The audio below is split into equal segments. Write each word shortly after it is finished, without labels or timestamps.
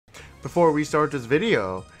Before we start this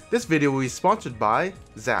video will be sponsored by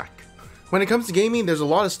Zach. When it comes to gaming, there's a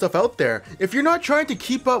lot of stuff out there. If you're not trying to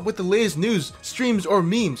keep up with the latest news, streams, or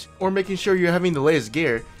memes, or making sure you're having the latest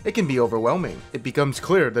gear, it can be overwhelming. It becomes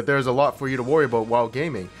clear that there's a lot for you to worry about while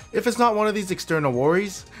gaming. If it's not one of these external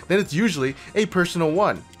worries, then it's usually a personal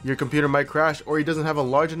one. Your computer might crash, or it doesn't have a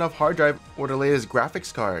large enough hard drive or the latest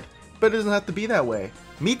graphics card. But it doesn't have to be that way.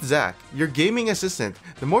 Meet Zach, your gaming assistant.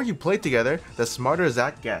 The more you play together, the smarter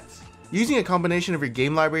Zach gets. Using a combination of your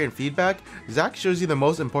game library and feedback, Zach shows you the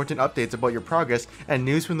most important updates about your progress and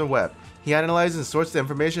news from the web. He analyzes and sorts the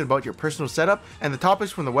information about your personal setup and the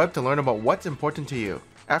topics from the web to learn about what's important to you.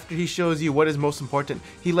 After he shows you what is most important,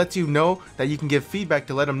 he lets you know that you can give feedback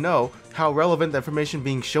to let him know how relevant the information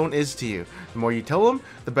being shown is to you. The more you tell him,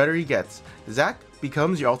 the better he gets. Zach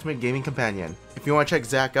becomes your ultimate gaming companion. If you want to check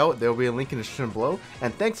Zach out, there will be a link in the description below.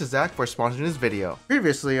 And thanks to Zach for sponsoring this video.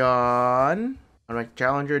 Previously on Unranked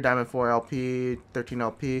Challenger, Diamond 4 LP, 13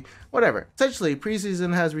 LP, whatever. Essentially,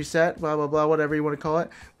 preseason has reset, blah blah blah, whatever you want to call it.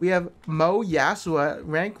 We have Mo Yasua,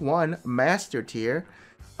 rank 1, master tier,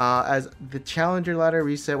 as the Challenger ladder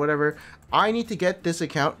reset, whatever. I need to get this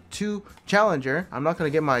account to Challenger. I'm not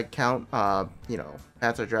going to get my account, you know,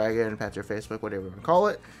 Panzer Dragon, Panzer Facebook, whatever you want to call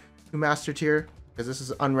it, to master tier, because this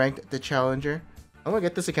is Unranked the Challenger. I'm going to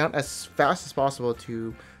get this account as fast as possible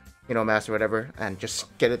to, you know, master whatever, and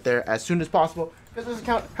just get it there as soon as possible, because this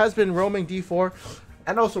account has been roaming D4,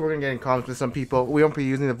 and also we're gonna get in comments with some people. We won't be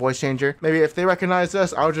using the voice changer. Maybe if they recognize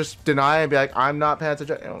us, I'll just deny and be like, I'm not Panzer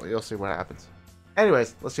Dragon. You'll see what happens.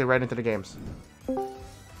 Anyways, let's get right into the games.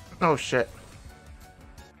 Oh shit.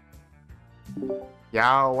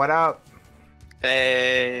 Yo, what up?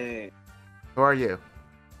 Hey. Who are you?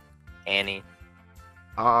 Annie.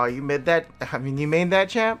 Oh, you made that. I mean, you made that,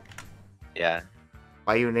 champ? Yeah.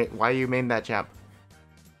 Why you made that, champ?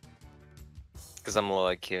 Because I'm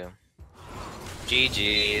low IQ.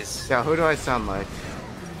 GG's. Yeah, who do I sound like?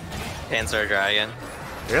 Panzer Dragon.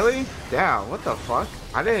 Really? Yeah, what the fuck?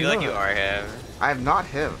 I didn't I feel know like you are him. I am not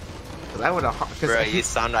him. Cause I would have. Bro, you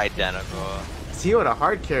sound identical. He would have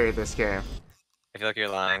hard carried this game. I feel like you're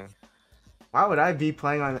lying. Why would I be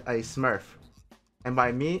playing on a Smurf? And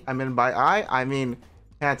by me, I mean I mean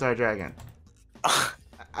Panzer Dragon.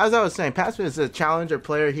 As I was saying, Pastor is a challenger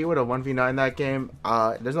player. He would have 1v9 that game.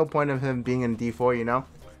 There's no point of him being in D4, you know?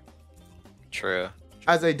 True.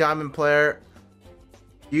 As a Diamond player,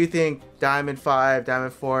 do you think Diamond 5,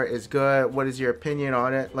 Diamond 4 is good? What is your opinion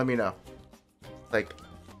on it? Let me know. Like,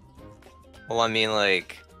 Well, I mean,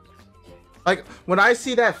 like when I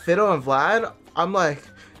see that Fiddle and Vlad, I'm like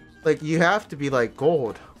you have to be like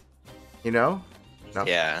gold, you know? No.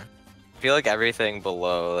 Yeah. I feel like everything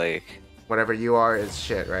below, like, Whatever you are is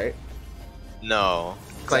shit, right? no.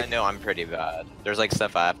 'Cause Like, I know I'm pretty bad. There's like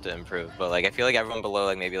stuff I have to improve, but like I feel like everyone below,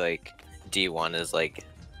 like maybe like D1 is like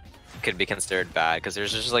could be considered bad because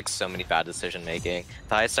there's just like so many bad decision making.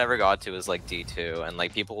 The highest I ever got to was like D2, and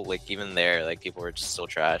like people, like even there, like people were just still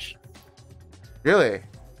trash. really?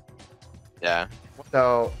 Yeah.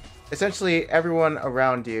 So essentially everyone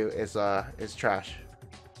around you is trash.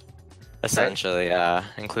 Essentially, yeah,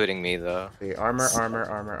 including me though. The armor,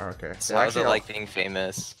 okay. So Well, how's it actually, like being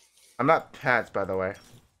famous? I'm not Pats, by the way.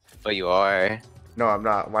 But you are. No, I'm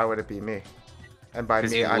not. Why would it be me? And by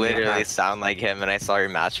Because me, you I mean literally Pats. sound like him, and I saw your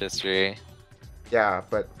match history. Yeah,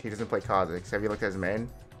 but he doesn't play KHA'ZIX. Have you looked at his main?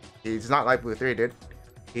 He's not like Blue 3, dude.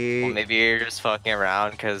 He... Well, maybe you're just fucking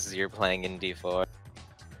around because you're playing in D4.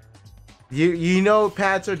 You know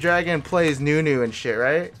Panzer Dragon plays Nunu and shit,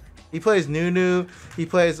 right? He plays Nunu, he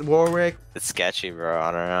plays Warwick. It's sketchy, bro.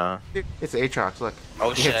 I don't know. It's Aatrox, look.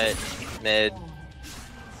 Oh He shit. hits- Mid.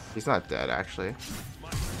 He's not dead, actually.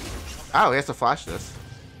 Oh, he has to flash this.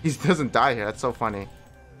 He doesn't die here, that's so funny.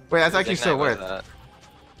 Wait, that's actually so Ignite weird. with that.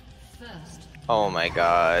 Oh my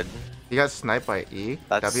god. He got sniped by E.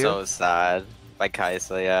 That's W. so sad. By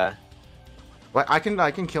Kaisa, yeah. What? I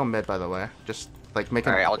can kill mid, by the way. Just like make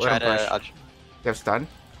him. Alright, I'll let try him push. to. You have stun?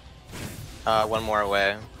 One more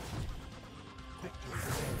away.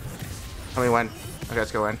 Tell me when. Okay,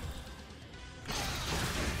 let's go in.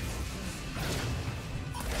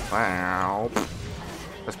 Wow.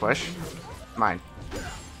 Let's push. Mine.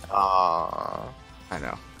 Aww. I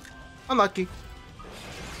know. Unlucky.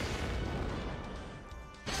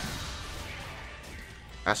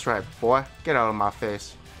 That's right, boy. Get out of my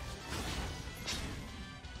face.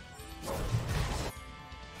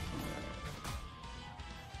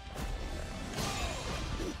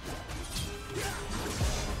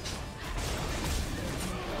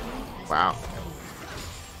 Wow.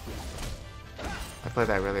 I played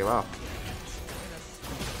that really well.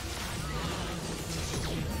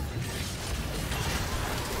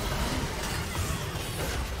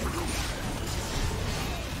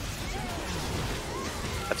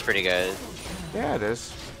 pretty good. Yeah, it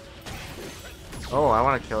is. Oh, I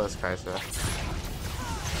want to kill this Kai'Sa.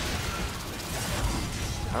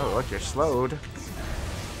 Oh, look, you're slowed.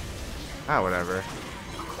 Ah, whatever.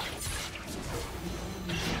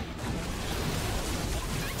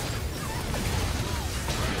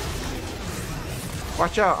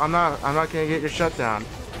 Watch out! I'm not gonna get your shutdown.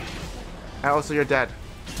 And also, you're dead.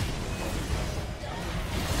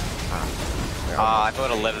 Oh, if I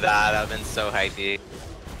would have lived that, that would have been so hypey.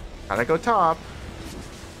 Gotta go top.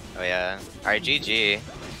 Oh yeah. Alright, GG.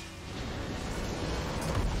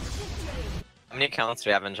 How many accounts do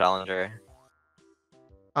we have in Challenger?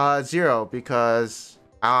 0 because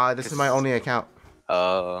this is my only account.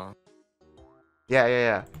 Oh.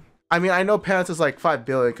 Yeah. I mean, I know Pants is like 5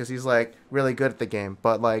 billion because he's like really good at the game,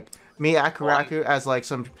 but like me, Akuraku, as like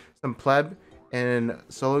some pleb in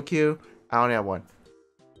solo queue, I only have 1.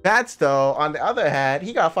 Pants though, on the other hand,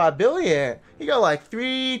 he got 5 billion. He got like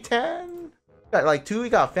 310. Got like 2. He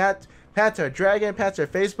got Pants or Dragon, Pants or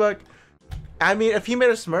Facebook. I mean, if he made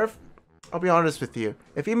a Smurf, I'll be honest with you.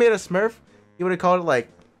 If he made a Smurf, he would have called it like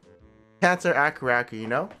Pants or Akuraku, you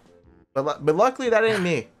know? But luckily that ain't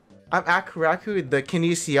me. I'm Akuraku, the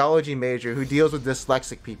kinesiology major who deals with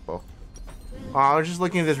dyslexic people. Oh, I was just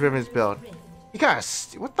looking at this Riven's build. He kind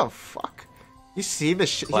of... What the fuck? You see the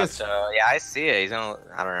shit? Yeah, I see it. He's gonna...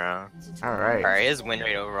 I don't know. Alright. Alright, his win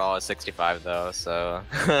rate overall is 65 though, so...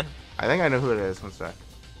 I think I know who it is. One sec.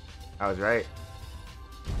 I was right.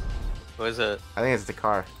 Who is it? I think it's the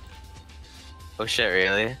car. Oh shit,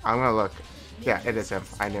 really? I'm gonna look. Yeah, it is him.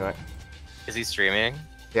 I knew it. Is he streaming?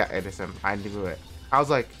 Yeah, it is him. I knew it. I was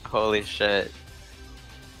like... Holy shit.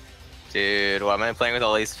 Dude, why am I playing with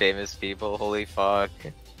all these famous people? Holy fuck.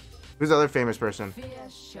 Who's the other famous person?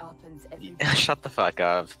 Shut the fuck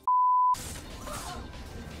up.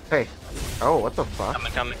 Hey. Oh, what the fuck?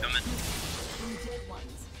 Coming.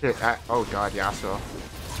 Shit, oh god, Yasuo.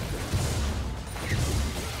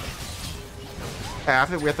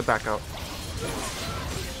 Hey, we have to back out.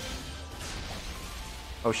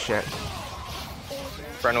 Oh shit.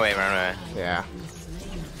 Run away. Yeah.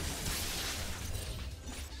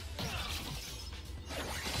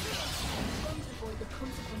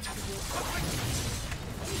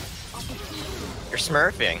 You're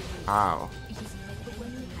smurfing. Wow.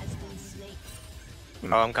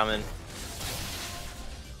 Oh, I'm coming.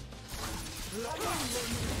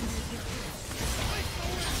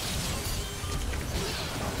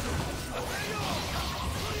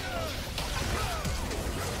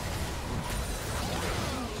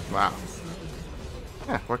 Wow.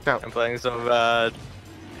 Yeah, worked out. I'm playing so bad.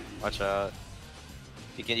 Watch out.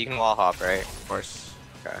 You can wall hop, right? Of course.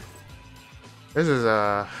 Okay. This is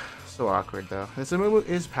so awkward though. This move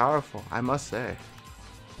is powerful, I must say.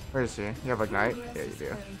 Where is he? You have Ignite? Yeah, you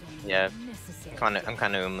do. Yeah. I'm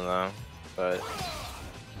kind of though, but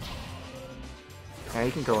Yeah,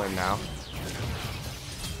 you can go in now.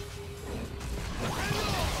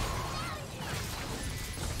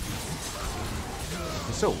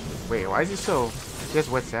 He's so... Wait, why is he so... He has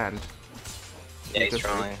Wit's End. yeah, he's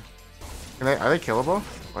trying. Are they killable?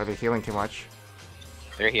 Or are they healing too much?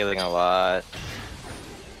 They're healing a lot.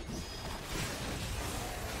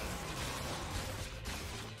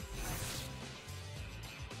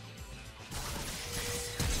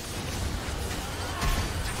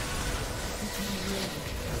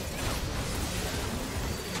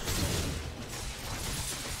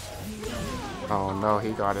 Oh no,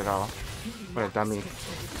 he got it all. What a dummy.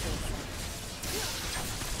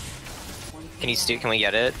 Can we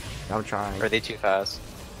get it? I'm trying. Or are they too fast?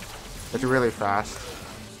 It's really fast.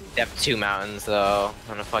 They have 2 mountains though,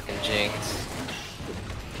 on a fucking Jinx.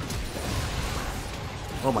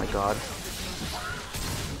 Oh my god.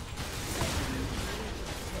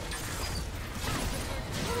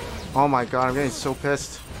 Oh my god, I'm getting so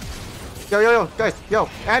pissed. Yo, guys, yo,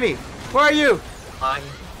 Annie, where are you?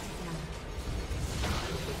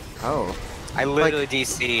 Oh. I literally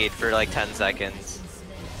DC'd for like 10 seconds.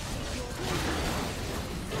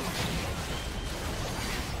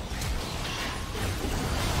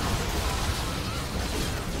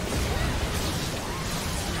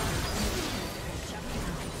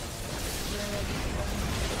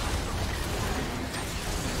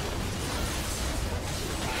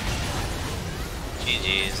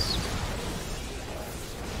 GG's.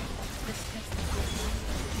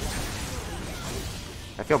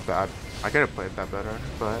 I feel bad. I could have played that better,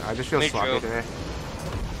 but I just feel sloppy today.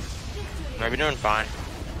 We're doing fine.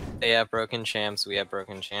 They have broken champs, we have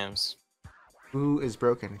broken champs. Who is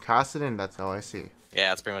broken? Kassadin, that's all I see. Yeah,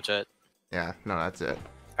 that's pretty much it. Yeah, no, that's it.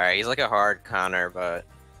 Alright, he's like a hard counter, but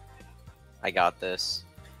I got this.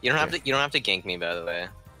 You don't have to gank me, by the way.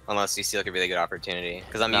 Unless you see like a really good opportunity.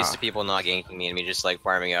 Because I'm used to people not ganking me and me just like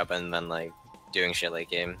farming up and then like doing shit late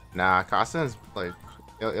game. Nah, Costin's like,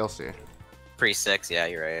 you'll see. Pre-6, yeah,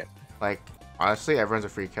 you're right. Like, honestly, everyone's a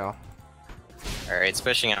free kill. Alright, it's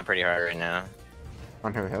pushing out pretty hard right now.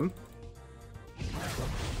 On who, him?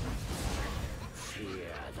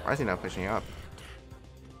 Why is he not pushing up?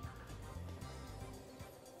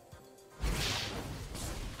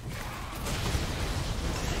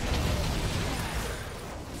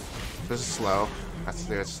 This is slow. That's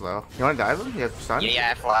it's slow. You want to dive him? You have stun? Yeah,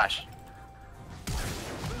 I flash.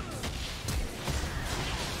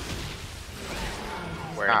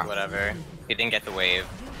 Word, whatever. He didn't get the wave.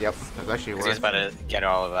 Yep, that's actually worth. He was about to get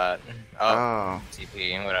all of that. Oh.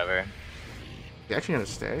 TP, whatever. You actually gonna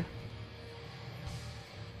stay?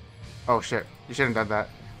 Oh shit! You shouldn't have done that.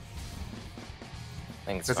 I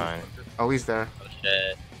think it's fine. Oh, he's there. Oh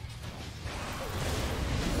shit.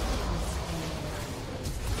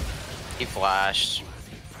 He flashed.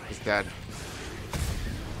 He's dead.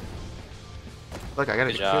 Look, I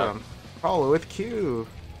gotta Good Q job. him. Follow with Q.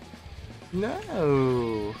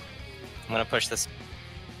 No. I'm gonna push this.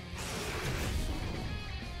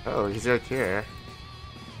 Oh, he's right here.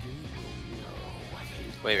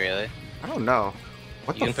 Wait, really? I don't know.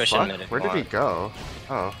 What You the can push fuck? him mid if Where you did he want. go?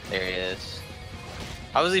 Oh. There he is.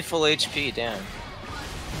 How was he full HP? Damn.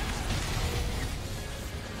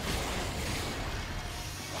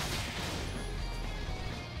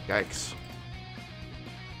 Yikes.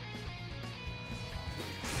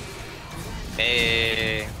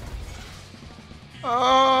 Hey.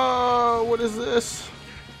 Oh, what is this?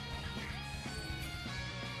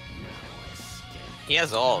 He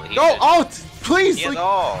has all. No, alt! Please! He has Like,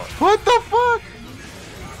 all. what the fuck?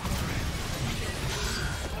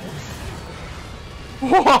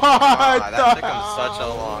 What? Wow, that took him such a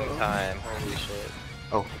long time. Holy shit.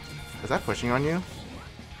 Oh, is that pushing on you?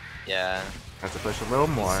 Yeah. Has to push a little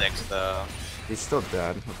more. 6 though. He's still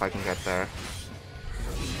dead if I can get there.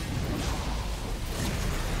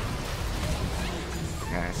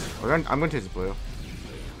 Nice. I'm going to his blue.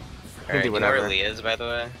 Alright, do you know where whatever. Lee is, by the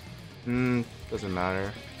way? Doesn't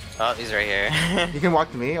matter. Oh, he's right here. You can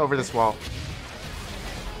walk to me over this wall.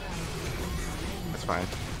 That's fine.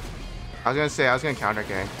 I was gonna say I was gonna counter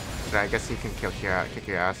gang, but I guess he can kick your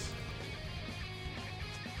ass.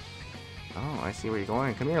 Oh, I see where you're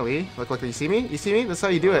going. Come here, Lee. Look, you see me? You see me? That's how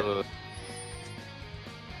you do it.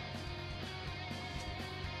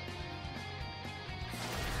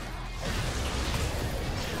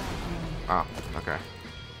 Oh, okay.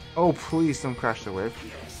 Oh, please don't crash the wave.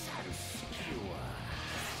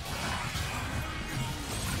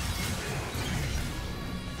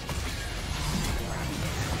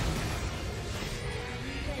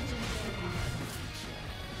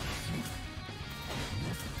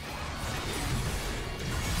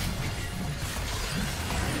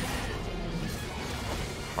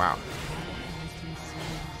 Wow.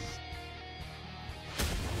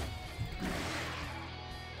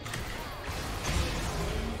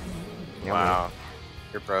 Yeah, Wow.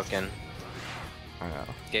 You're broken. I know.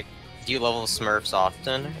 Do you level Smurfs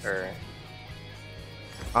often, or?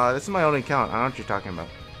 This is my only account. I don't know what you're talking about.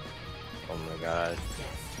 Oh my god.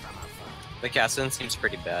 The Cassin seems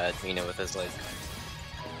pretty bad, you know, with his like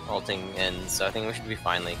ulting in, so I think we should be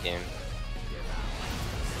fine late game.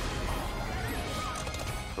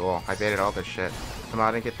 Cool. I baited all this shit. Somehow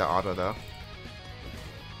I didn't get the auto though.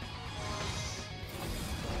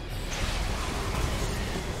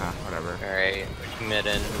 Ah, whatever. Alright, mid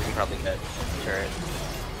in, we can probably get turret.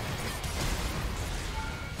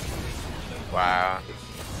 Wow.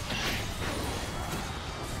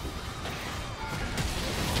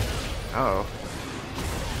 Oh.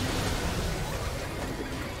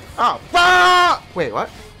 Oh! Ah! Wait, what?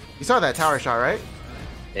 You saw that tower shot, right?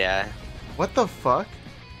 Yeah. What the fuck?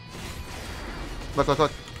 Look, look,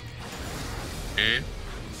 look. Hmm?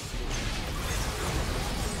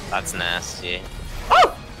 That's nasty.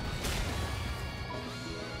 Oh!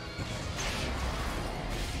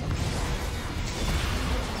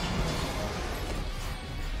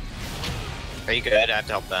 Are you good? I have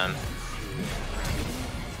to help them.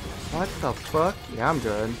 What the fuck? Yeah, I'm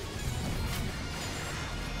good.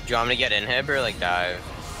 Do you want me to get inhib or like dive?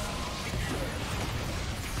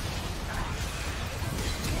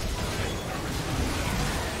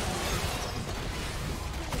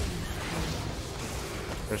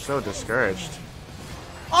 They're so discouraged.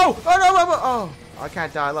 Oh! Oh no! No, no, oh! I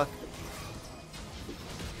can't die. Look.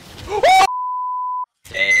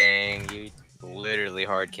 Dang, you literally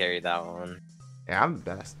hard carried that one. Yeah, I'm the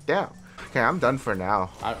best. Damn. Okay, I'm done for now.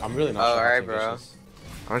 I'm really not Oh, sure. alright, bro.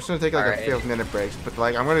 I'm just gonna take like a few minute breaks, but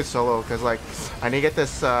like I'm gonna solo because like I need to get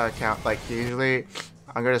this count. Like usually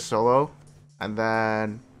I'm gonna solo, and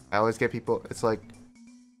then I always get people. It's like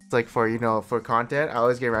for for content. I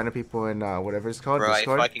always get random people in whatever it's called. Bro,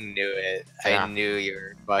 Discord. I fucking knew it. Yeah. I knew you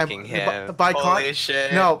were fucking him. Holy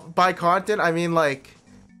shit. No, by content I mean like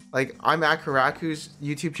I'm at Karaku's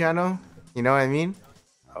YouTube channel. You know what I mean?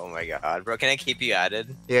 Oh my god, bro, can I keep you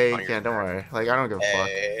added? Yeah, you can. Don't worry. Like I don't give a fuck.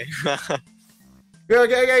 Hey.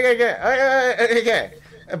 Okay.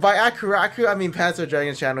 By Akuraku, I mean Panzer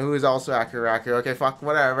Dragon's channel, who is also Akuraku. Okay, fuck,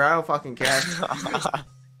 whatever. I don't fucking care.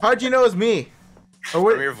 How'd you know it's me? From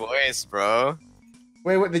your voice, bro.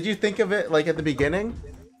 Wait, what? Did you think of it like at the beginning?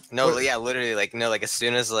 No, yeah, literally, like, no, like as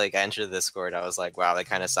soon as like I entered the Discord, I was like, wow, that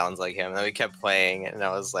kind of sounds like him. And then we kept playing, and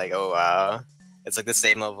I was like, oh wow, it's like the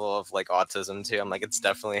same level of like autism too. I'm like, it's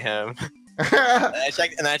definitely him. And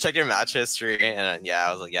I checked your match history, and yeah,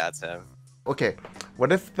 I was like, yeah, it's him. Okay,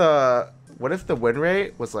 what if the win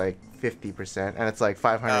rate was like 50% and it's like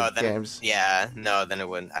 500 games? Yeah, no, then I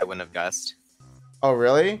wouldn't have guessed. Oh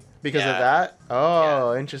really? Because of that?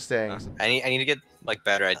 Oh, interesting. I need to get like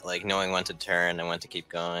better at like knowing when to turn and when to keep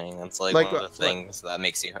going. That's like one of the things that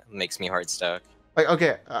makes me hard stuck. Like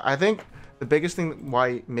okay, I think the biggest thing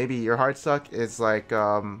why maybe you're hard stuck is like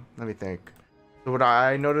let me think. So what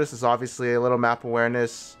I noticed is obviously a little map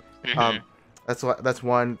awareness. That's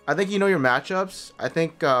one. I think you know your matchups. I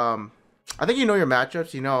think you know your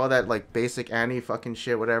matchups. You know all that like basic anti fucking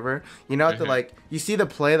shit, whatever. You know to like you see the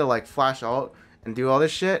play to like flash out and do all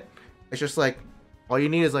this shit. It's just like all you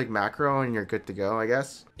need is like macro and you're good to go, I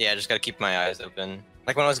guess. Yeah, I just gotta keep my eyes open.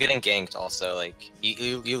 Like when I was getting ganked, also like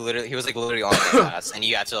you literally he was like literally on my ass, and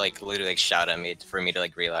you had to like literally like shout at me for me to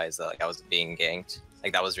like realize that like I was being ganked.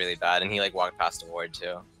 Like that was really bad, and he like walked past the ward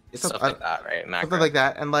too. Stuff like that, right? Macro. Something like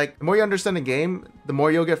that, and like the more you understand the game, the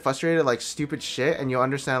more you'll get frustrated like stupid shit, and you'll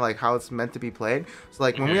understand like how it's meant to be played. So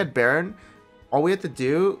like when we had Baron, all we had to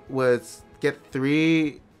do was get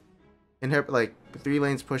 3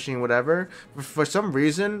 lanes pushing whatever. For some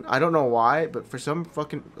reason, I don't know why, but for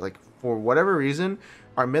whatever reason,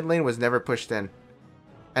 our mid lane was never pushed in,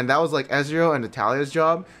 and that was like Ezreal and Natalia's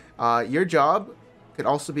job. Your job could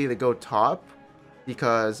also be to go top,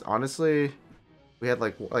 because honestly. We had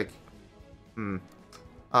if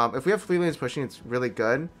we have 3 lanes pushing, it's really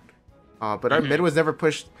good. But our mid was never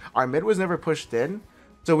pushed. Our mid was never pushed in,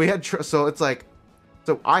 so we had so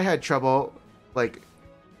I had trouble like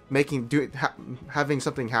having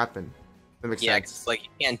something happen. That makes sense. Like you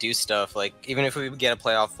can't do stuff like even if we get a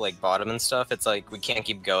playoff like bottom and stuff, it's like we can't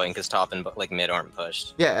keep going because top and like mid aren't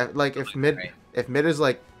pushed. Yeah, like if mid is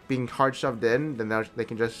like being hard shoved in, then they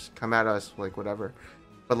can just come at us like whatever.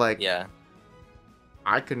 But like yeah.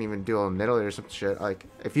 I couldn't even do a middle or some shit. Like,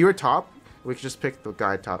 if you were top, we could just pick the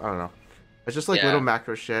guy top. I don't know. It's just like little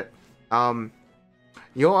macro shit.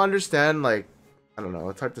 You'll understand, like, I don't know.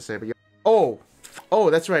 It's hard to say, but oh,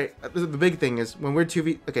 that's right. The big thing is when we're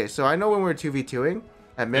 2v. Okay, so I know when we're 2v2ing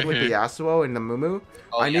at mid with the Yasuo and the Mumu.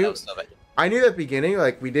 Oh, I knew at the beginning,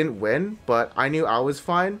 like, we didn't win, but I knew I was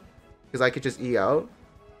fine because I could just E out.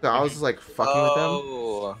 So I was just like fucking with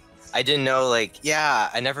them. I didn't know, like, yeah,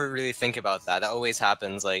 I never really think about that. That always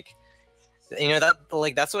happens, like, you know,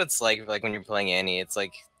 that's what it's like when you're playing Annie. It's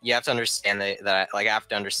like, you have to understand that I have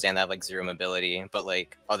to understand that, like, 0 mobility, but,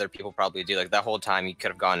 like, other people probably do. Like, that whole time you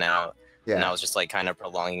could have gone out, and I was just, like, kind of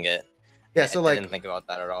prolonging it. Yeah, so, I didn't think about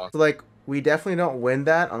that at all. So, like, we definitely don't win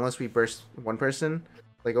that unless we burst one person.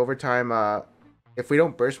 Like, over time, if we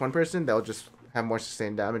don't burst one person, they'll just have more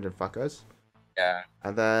sustained damage and fuck us. Yeah.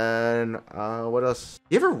 And then, what else?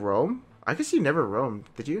 You ever roam? I guess you never roamed,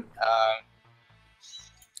 did you?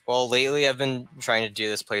 Well, lately I've been trying to do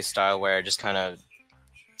this play style where I just kind of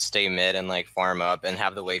stay mid and like farm up and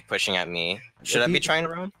have the wave pushing at me. Should I be trying to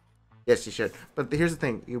roam? Yes, you should. But here's the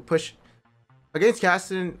thing: you push against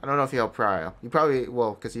Caston. I don't know if you help Prio. You probably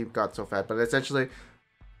will because you got so fat. But essentially,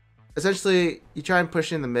 you try and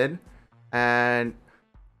push in the mid, and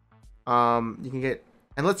you can get.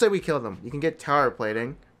 And let's say we kill them. You can get tower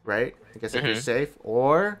plating, right? I guess if you're safe.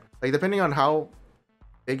 Or, like, depending on how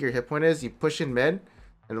big your hit point is, you push in mid.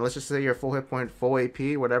 And let's just say you're full hit point, full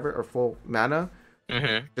AP, whatever, or full mana.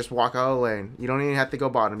 Just walk out of the lane. You don't even have to go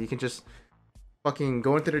bottom. You can just fucking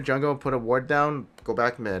go into the jungle, put a ward down, go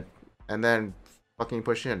back mid. And then fucking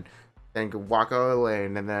push in. Then go walk out of the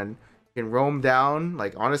lane. And then you can roam down.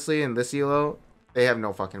 Like, honestly, in this elo, they have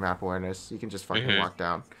no fucking map awareness. You can just fucking walk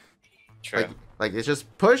down. True. Like it's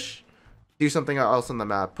just push, do something else on the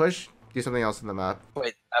map. Push, do something else on the map.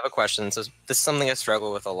 Wait, I have a question. So this is something I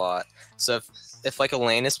struggle with a lot. So if like a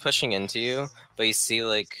lane is pushing into you, but you see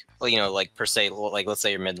like, well, you know, like per se, like let's say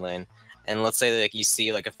your mid lane, and let's say like you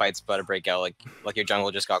see like a fight's about to break out, like your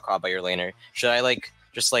jungle just got caught by your laner, should I like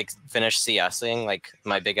just like finish CSing like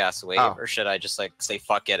my big ass wave, or should I just like say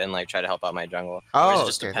fuck it and like try to help out my jungle? Or does it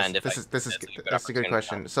just depend if that's a good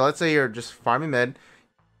question. So let's say you're just farming mid,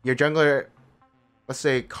 your jungler, let's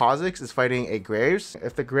say KHA'ZIX is fighting a Graves.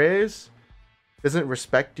 If the Graves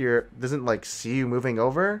doesn't like see you moving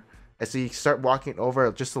over, and so you start walking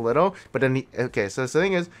over just a little, but then so the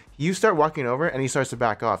thing is, you start walking over and he starts to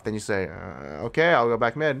back off. Then you say, okay, I'll go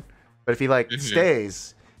back mid. But if he like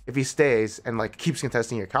stays, if he stays and like keeps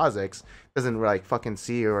contesting your KHA'ZIX, doesn't like fucking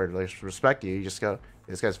see you or like respect you, you just go,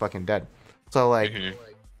 this guy's fucking dead. So like,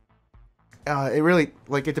 it really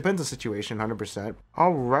like it depends on the situation, 100%.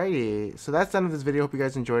 Alrighty, so that's the end of this video. Hope you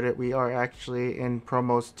guys enjoyed it. We are actually in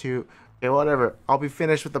promos to whatever. I'll be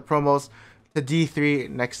finished with the promos to D3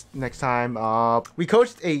 next time. We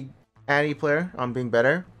coached a Annie player on being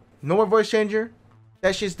better. No more voice changer.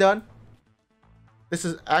 That shit's done. This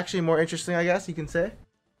is actually more interesting, I guess you can say.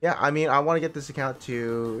 Yeah, I mean, I want to get this account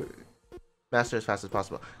to master as fast as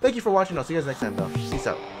possible. Thank you for watching. I'll see you guys next time, though. Peace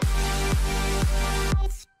out.